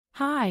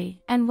Hi,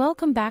 and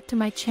welcome back to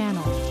my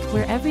channel,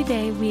 where every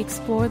day we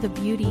explore the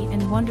beauty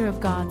and wonder of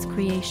God's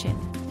creation.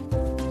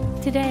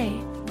 Today,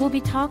 we'll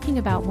be talking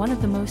about one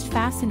of the most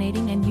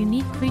fascinating and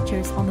unique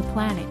creatures on the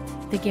planet,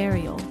 the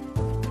gharial.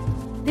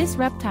 This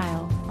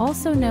reptile,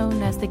 also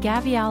known as the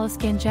Gharial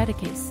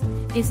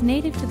Exploration, is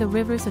native to the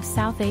rivers of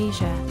South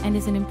Asia and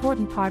is an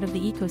important part of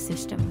the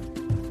ecosystem.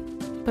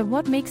 But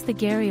what makes the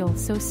gharial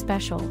so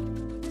special?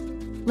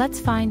 Let's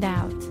find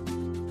out.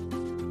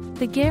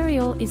 The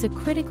gharial is a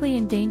critically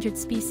endangered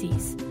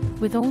species,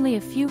 with only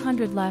a few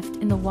hundred left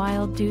in the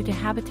wild due to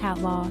habitat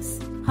loss,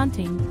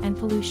 hunting, and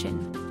pollution.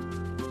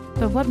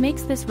 But what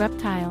makes this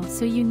reptile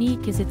so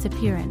unique is its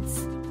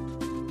appearance.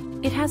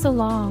 It has a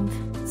long,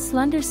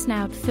 slender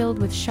snout filled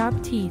with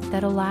sharp teeth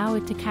that allow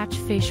it to catch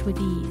fish with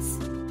ease.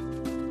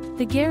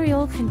 The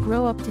gharial can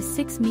grow up to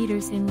 6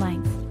 meters in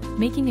length,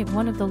 making it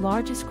one of the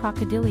largest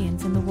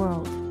crocodilians in the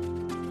world.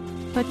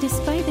 But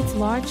despite its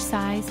large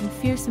size and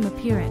fearsome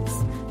appearance,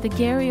 the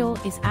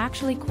gharial is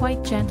actually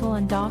quite gentle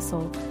and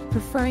docile,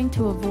 preferring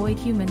to avoid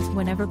humans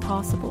whenever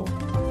possible.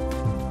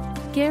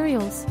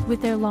 Gharials,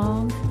 with their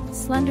long,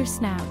 slender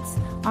snouts,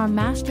 are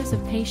masters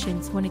of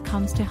patience when it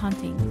comes to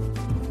hunting.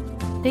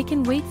 They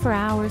can wait for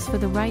hours for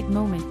the right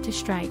moment to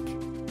strike.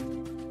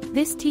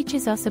 This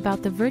teaches us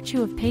about the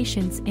virtue of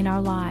patience in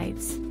our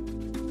lives.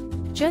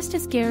 Just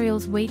as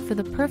gharials wait for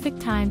the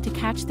perfect time to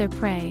catch their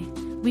prey,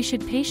 we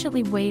should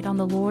patiently wait on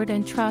the Lord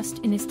and trust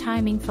in His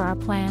timing for our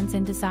plans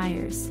and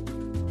desires.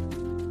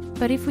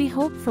 But if we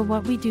hope for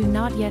what we do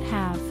not yet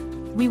have,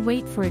 we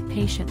wait for it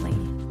patiently.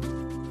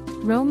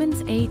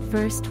 Romans 8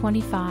 verse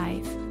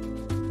 25.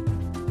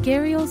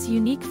 Gharials'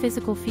 unique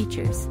physical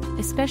features,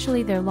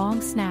 especially their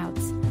long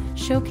snouts,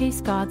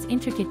 showcase God's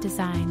intricate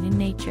design in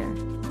nature.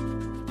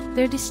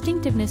 Their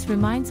distinctiveness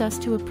reminds us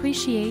to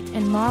appreciate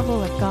and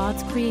marvel at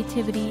God's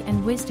creativity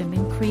and wisdom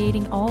in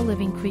creating all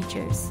living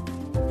creatures.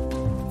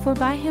 For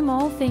by Him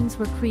all things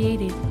were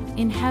created,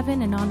 in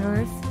heaven and on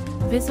earth,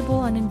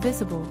 visible and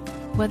invisible,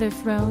 whether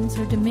thrones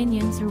or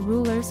dominions or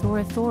rulers or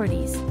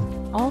authorities,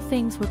 all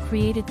things were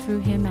created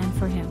through Him and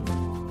for Him.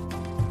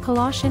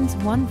 Colossians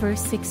 1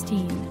 verse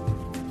 16.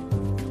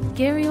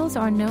 Gharials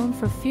are known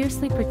for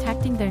fiercely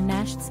protecting their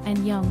nests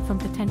and young from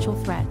potential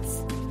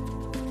threats.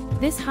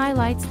 This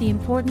highlights the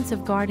importance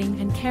of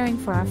guarding and caring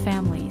for our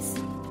families.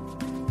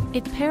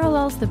 It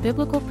parallels the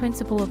biblical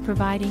principle of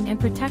providing and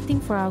protecting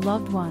for our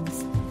loved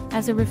ones,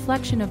 as a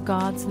reflection of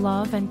God's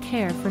love and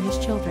care for His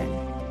children.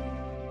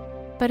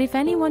 But if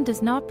anyone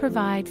does not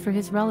provide for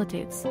his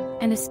relatives,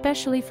 and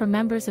especially for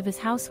members of his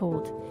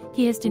household,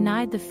 he has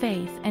denied the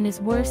faith and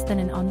is worse than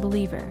an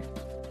unbeliever.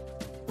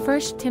 1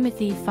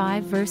 Timothy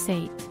 5 verse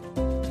 8.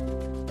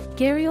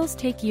 Gharials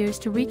take years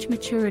to reach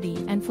maturity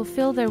and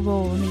fulfill their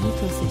role in the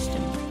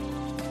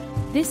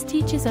ecosystem. This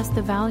teaches us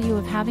the value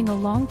of having a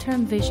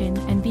long-term vision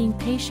and being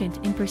patient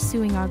in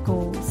pursuing our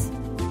goals.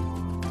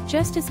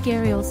 Just as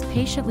gharials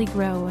patiently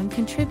grow and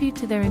contribute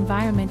to their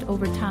environment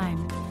over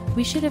time,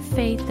 we should have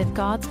faith that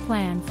God's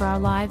plan for our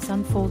lives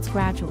unfolds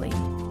gradually.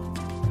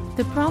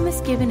 The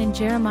promise given in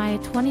Jeremiah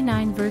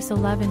 29 verse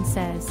 11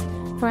 says,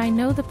 "For I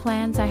know the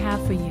plans I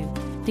have for you,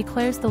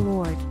 declares the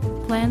Lord,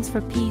 plans for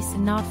peace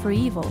and not for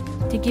evil,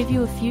 to give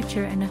you a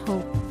future and a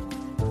hope."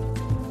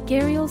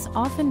 Gharials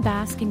often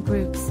bask in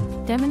groups,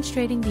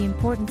 demonstrating the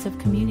importance of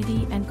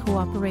community and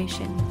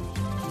cooperation.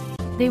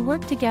 They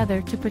work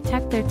together to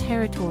protect their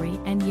territory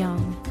and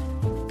young.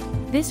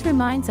 This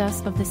reminds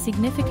us of the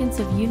significance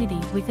of unity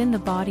within the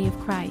body of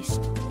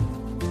Christ.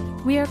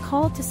 We are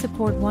called to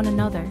support one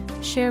another,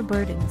 share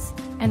burdens,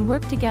 and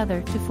work together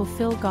to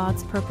fulfill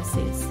God's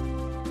purposes.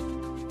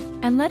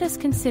 And let us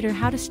consider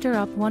how to stir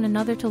up one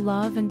another to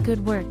love and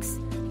good works,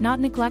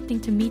 not neglecting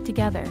to meet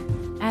together,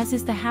 as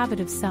is the habit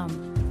of some,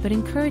 but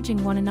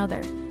encouraging one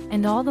another,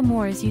 and all the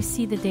more as you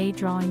see the day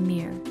drawing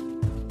near.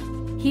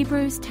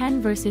 Hebrews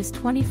 10 verses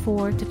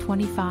 24 to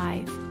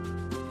 25.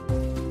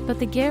 But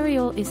the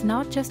gharial is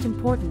not just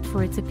important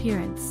for its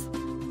appearance.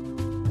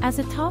 As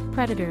a top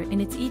predator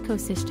in its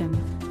ecosystem,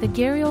 the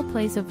gharial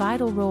plays a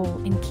vital role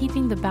in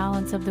keeping the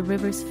balance of the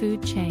river's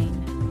food chain.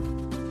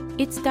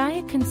 Its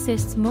diet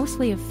consists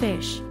mostly of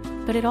fish,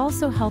 but it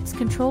also helps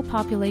control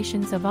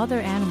populations of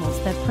other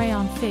animals that prey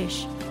on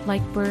fish,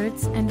 like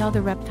birds and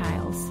other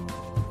reptiles.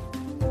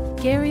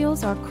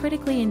 Gharials are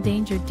critically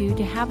endangered due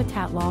to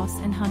habitat loss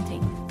and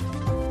hunting.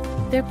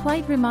 Their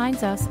plight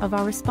reminds us of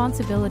our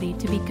responsibility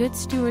to be good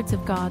stewards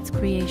of God's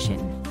creation.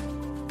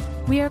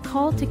 We are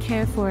called to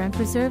care for and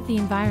preserve the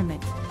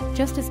environment,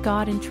 just as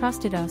God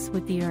entrusted us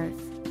with the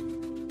earth.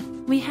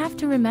 We have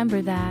to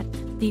remember that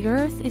the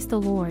earth is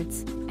the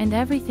Lord's, and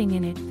everything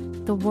in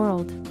it, the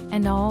world,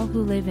 and all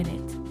who live in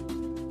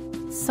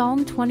it.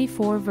 Psalm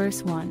 24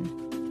 verse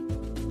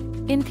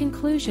 1. In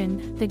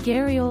conclusion, the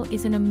gharial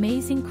is an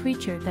amazing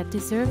creature that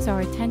deserves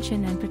our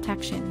attention and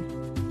protection.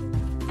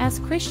 As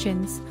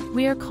Christians,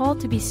 we are called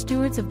to be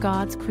stewards of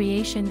God's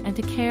creation and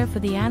to care for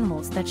the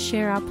animals that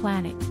share our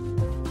planet.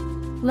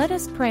 Let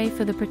us pray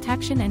for the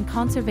protection and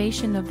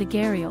conservation of the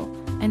gharial,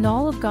 and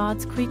all of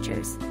God's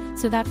creatures,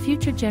 so that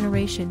future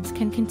generations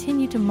can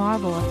continue to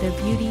marvel at their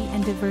beauty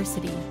and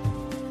diversity.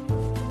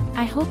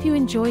 I hope you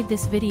enjoyed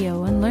this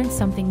video and learned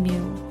something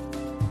new.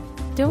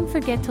 Don't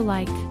forget to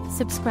like,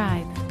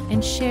 subscribe,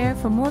 and share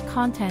for more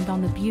content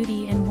on the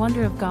beauty and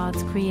wonder of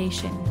God's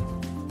creation.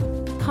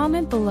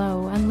 Comment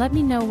below and let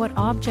me know what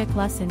object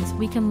lessons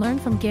we can learn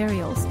from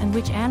gharials and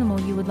which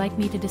animal you would like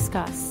me to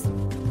discuss.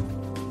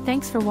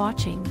 Thanks for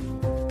watching.